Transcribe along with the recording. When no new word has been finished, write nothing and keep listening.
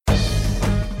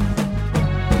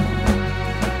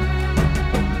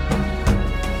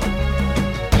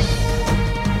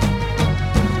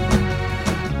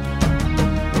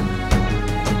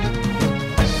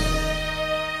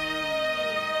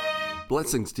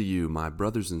Blessings to you, my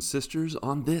brothers and sisters,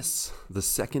 on this, the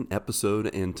second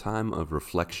episode and time of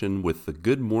reflection with the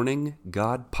Good Morning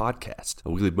God podcast, a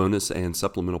weekly bonus and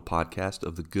supplemental podcast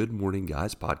of the Good Morning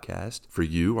Guys podcast for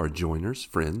you, our joiners,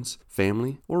 friends,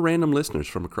 family, or random listeners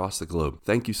from across the globe.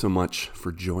 Thank you so much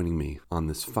for joining me on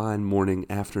this fine morning,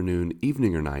 afternoon,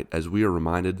 evening, or night as we are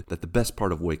reminded that the best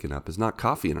part of waking up is not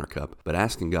coffee in our cup, but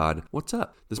asking God, what's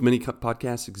up? This mini cup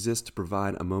podcast exists to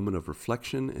provide a moment of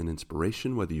reflection and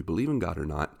inspiration, whether you believe in God or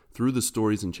not, through the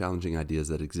stories and challenging ideas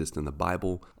that exist in the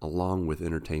Bible, along with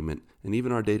entertainment and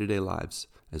even our day-to-day lives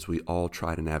as we all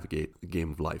try to navigate the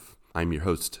game of life. I'm your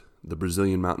host, the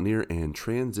Brazilian mountaineer and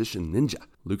transition ninja,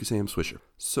 Lucas Am Swisher.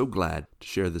 So glad to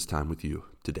share this time with you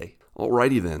today.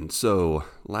 Alrighty then, so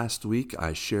last week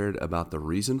I shared about the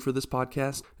reason for this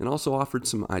podcast and also offered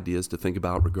some ideas to think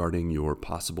about regarding your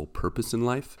possible purpose in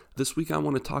life. This week I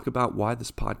want to talk about why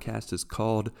this podcast is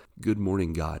called Good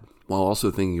Morning God, while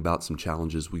also thinking about some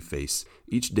challenges we face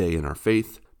each day in our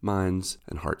faith, minds,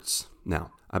 and hearts.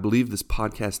 Now, I believe this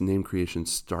podcast name creation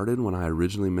started when I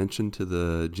originally mentioned to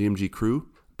the GMG crew,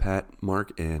 Pat,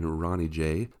 Mark, and Ronnie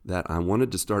J, that I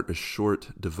wanted to start a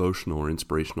short devotional or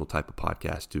inspirational type of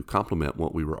podcast to complement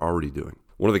what we were already doing.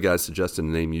 One of the guys suggested a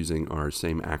name using our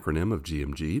same acronym of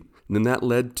GMG, and then that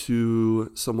led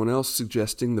to someone else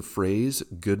suggesting the phrase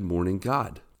Good Morning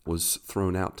God was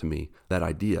thrown out to me, that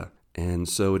idea. And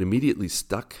so it immediately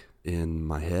stuck in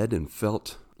my head and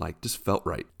felt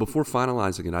right. Before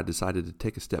finalizing it, I decided to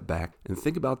take a step back and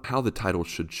think about how the title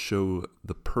should show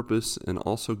the purpose and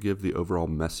also give the overall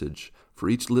message for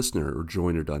each listener or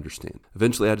joiner to understand.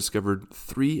 Eventually, I discovered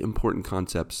 3 important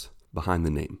concepts behind the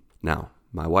name. Now,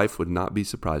 my wife would not be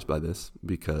surprised by this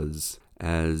because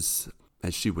as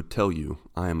she would tell you,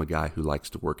 I am a guy who likes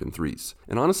to work in threes.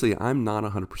 And honestly, I'm not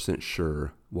 100%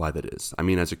 sure why that is. I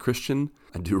mean, as a Christian,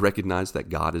 I do recognize that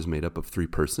God is made up of 3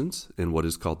 persons in what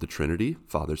is called the Trinity,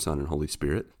 Father, Son, and Holy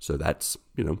Spirit. So that's,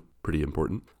 pretty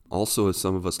important. Also, as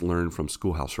some of us learned from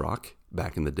Schoolhouse Rock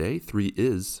back in the day, 3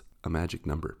 is a magic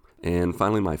number. And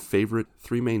finally, my favorite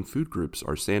 3 main food groups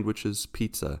are sandwiches,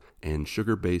 pizza, and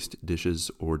sugar-based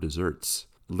dishes or desserts.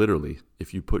 Literally,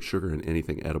 if you put sugar in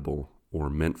anything edible or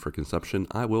meant for consumption,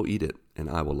 I will eat it, and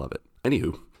I will love it.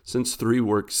 Anywho, since 3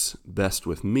 works best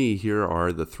with me, here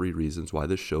are the 3 reasons why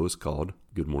this show is called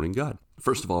Good Morning God.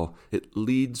 First of all, it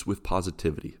leads with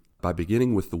positivity by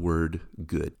beginning with the word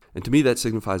good. And to me, that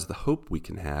signifies the hope we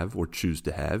can have or choose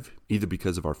to have, either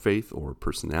because of our faith or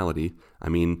personality. I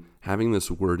mean, having this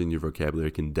word in your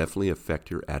vocabulary can definitely affect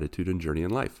your attitude and journey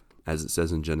in life. As it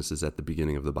says in Genesis at the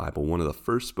beginning of the Bible, one of the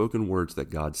first spoken words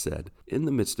that God said, in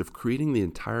the midst of creating the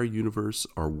entire universe,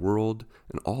 our world,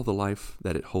 and all the life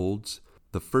that it holds,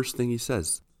 the first thing he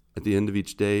says at the end of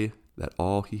each day, that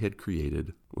all he had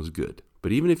created was good.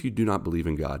 But even if you do not believe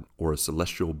in God or a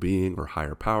celestial being or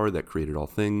higher power that created all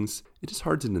things, it is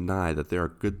hard to deny that there are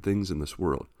good things in this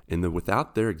world, and that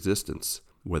without their existence,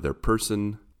 whether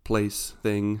person, place,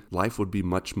 thing, life would be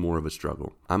much more of a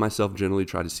struggle. I myself generally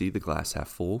try to see the glass half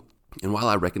full, and while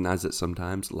I recognize that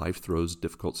sometimes life throws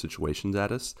difficult situations at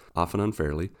us, often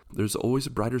unfairly, there's always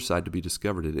a brighter side to be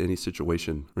discovered in any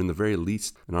situation, or in the very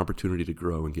least, an opportunity to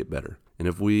grow and get better. And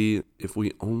if we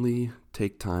only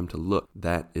take time to look,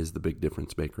 that is the big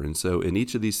difference maker. And so in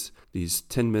each of these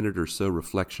 10-minute or so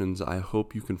reflections, I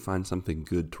hope you can find something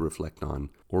good to reflect on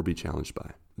or be challenged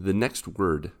by. The next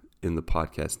word in the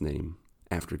podcast name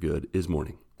after good is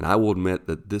morning. And I will admit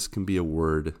that this can be a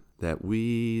word that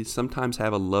we sometimes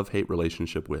have a love-hate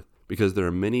relationship with, because there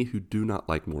are many who do not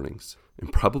like mornings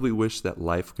and probably wish that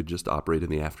life could just operate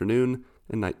in the afternoon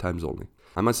and night times only.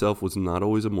 I myself was not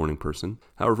always a morning person.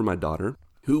 However, my daughter,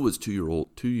 who was 2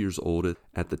 years old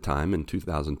at the time in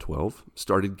 2012,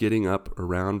 started getting up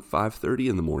around 5:30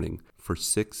 in the morning for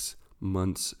 6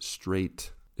 months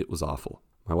straight. It was awful.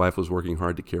 My wife was working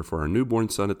hard to care for our newborn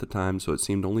son at the time, so it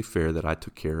seemed only fair that I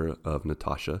took care of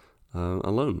Natasha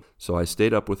alone. So I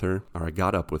got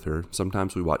up with her.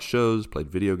 Sometimes we watched shows,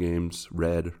 played video games,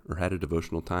 read, or had a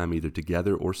devotional time either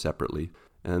together or separately.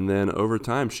 And then over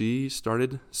time, she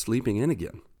started sleeping in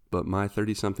again. But my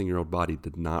 30-something-year-old body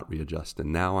did not readjust,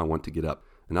 and now I want to get up.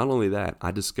 And not only that,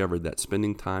 I discovered that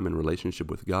spending time in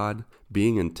relationship with God,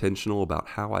 being intentional about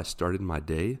how I started my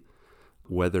day,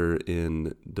 whether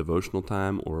in devotional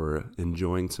time or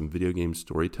enjoying some video game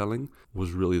storytelling,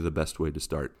 was really the best way to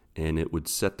start. And it would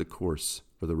set the course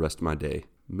for the rest of my day,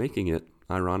 making it,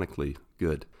 ironically,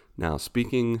 good. Now,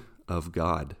 speaking of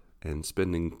God and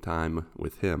spending time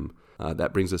with Him,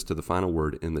 that brings us to the final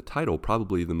word in the title,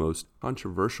 probably the most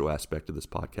controversial aspect of this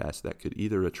podcast that could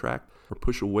either attract or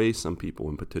push away some people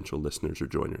and potential listeners or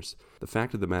joiners. The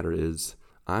fact of the matter is,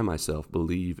 I myself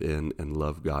believe in and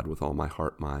love God with all my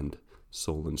heart, mind,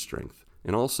 soul, and strength,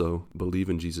 and also believe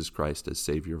in Jesus Christ as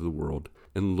Savior of the world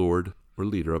and Lord or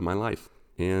leader of my life.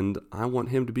 And I want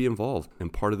him to be involved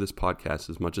and part of this podcast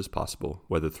as much as possible,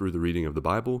 whether through the reading of the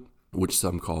Bible, which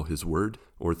some call his word,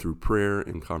 or through prayer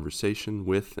and conversation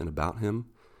with and about him,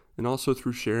 and also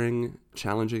through sharing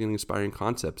challenging and inspiring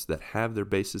concepts that have their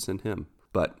basis in him.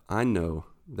 But I know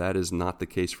that is not the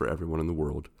case for everyone in the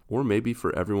world, or maybe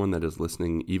for everyone that is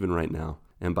listening even right now.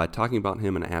 And by talking about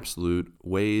him in absolute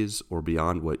ways or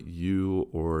beyond what you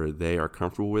or they are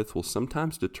comfortable with will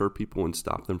sometimes deter people and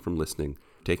stop them from listening,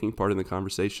 taking part in the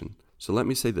conversation. So let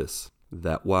me say this,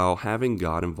 that while having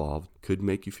God involved could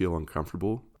make you feel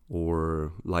uncomfortable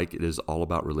or like it is all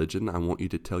about religion, I want you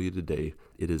to tell you today,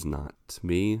 it is not. To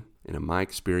me, and in my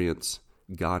experience,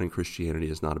 God and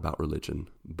Christianity is not about religion,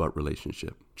 but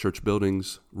relationship. Church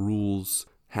buildings, rules,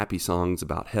 happy songs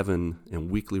about heaven,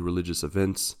 and weekly religious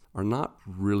events are not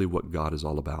really what God is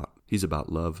all about. He's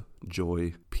about love,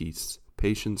 joy, peace,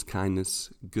 patience,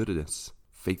 kindness, goodness,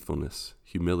 faithfulness,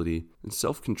 humility, and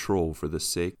self-control for the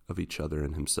sake of each other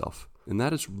and himself. And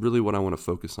that is really what I want to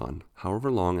focus on,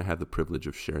 however long I have the privilege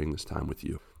of sharing this time with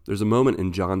you. There's a moment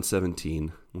in John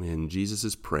 17 when Jesus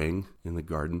is praying in the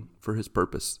garden for his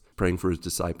purpose, praying for his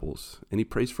disciples, and he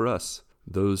prays for us,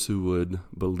 those who would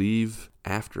believe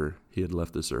after he had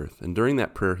left this earth. And during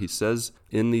that prayer, he says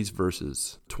in these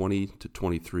verses, 20 to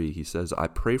 23, he says, I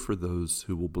pray for those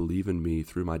who will believe in me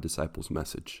through my disciples'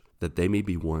 message, that they may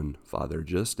be one, Father,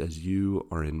 just as you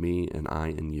are in me and I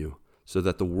in you, so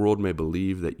that the world may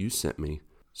believe that you sent me,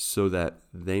 so that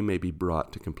they may be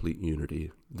brought to complete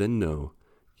unity. Then know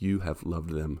you have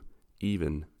loved them,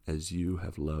 even as you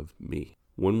have loved me.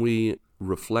 When we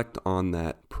reflect on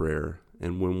that prayer,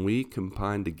 and when we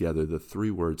combine together the three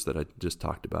words that I just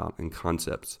talked about and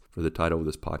concepts for the title of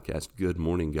this podcast, Good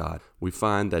Morning God, we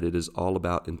find that it is all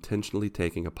about intentionally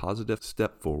taking a positive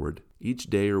step forward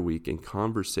each day or week in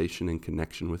conversation and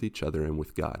connection with each other and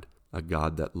with God, a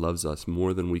God that loves us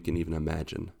more than we can even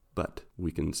imagine, but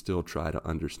we can still try to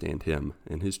understand him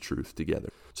and his truth together.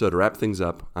 So to wrap things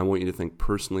up, I want you to think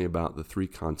personally about the three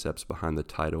concepts behind the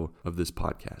title of this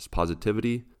podcast: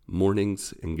 positivity,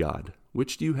 mornings, and God.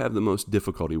 Which do you have the most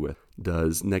difficulty with?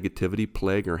 Does negativity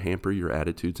plague or hamper your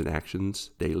attitudes and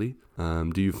actions daily?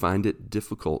 Do you find it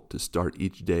difficult to start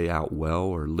each day out well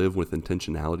or live with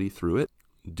intentionality through it?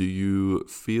 Do you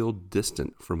feel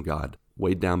distant from God,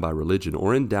 weighed down by religion,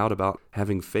 or in doubt about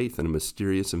having faith in a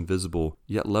mysterious, invisible,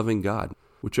 yet loving God?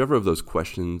 Whichever of those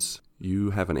questions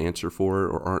you have an answer for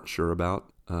or aren't sure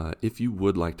about, if you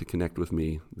would like to connect with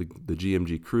me, the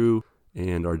GMG crew,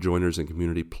 and our joiners and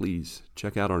community, please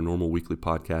check out our normal weekly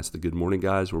podcast, The Good Morning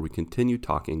Guys, where we continue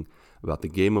talking about the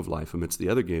game of life amidst the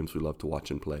other games we love to watch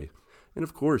and play. And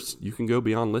of course, you can go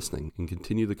beyond listening and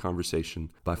continue the conversation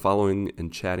by following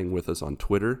and chatting with us on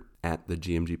Twitter at the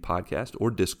GMG Podcast, or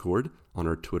Discord on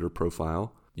our Twitter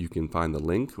profile. You can find the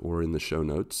link or in the show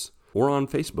notes, or on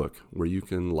Facebook, where you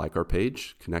can like our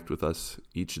page, connect with us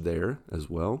each there as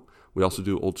well. We also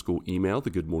do old school email,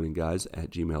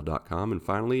 thegoodmorningguys@gmail.com. And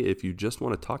finally, if you just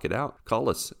want to talk it out, call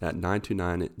us at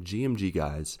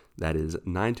 929-GMG-GUYS. That is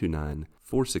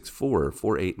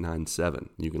 929-464-4897.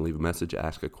 You can leave a message,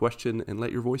 ask a question, and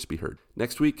let your voice be heard.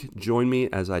 Next week, join me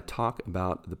as I talk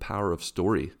about the power of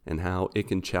story and how it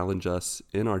can challenge us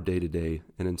in our day-to-day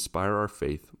and inspire our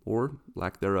faith, or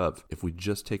lack thereof, if we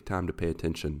just take time to pay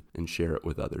attention and share it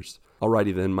with others.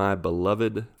 Alrighty then, my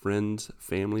beloved friends,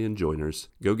 family, and joiners,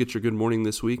 go get your good morning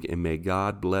this week, and may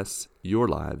God bless your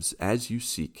lives as you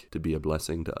seek to be a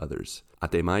blessing to others.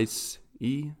 Ate mais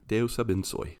e Deus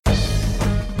abençoe.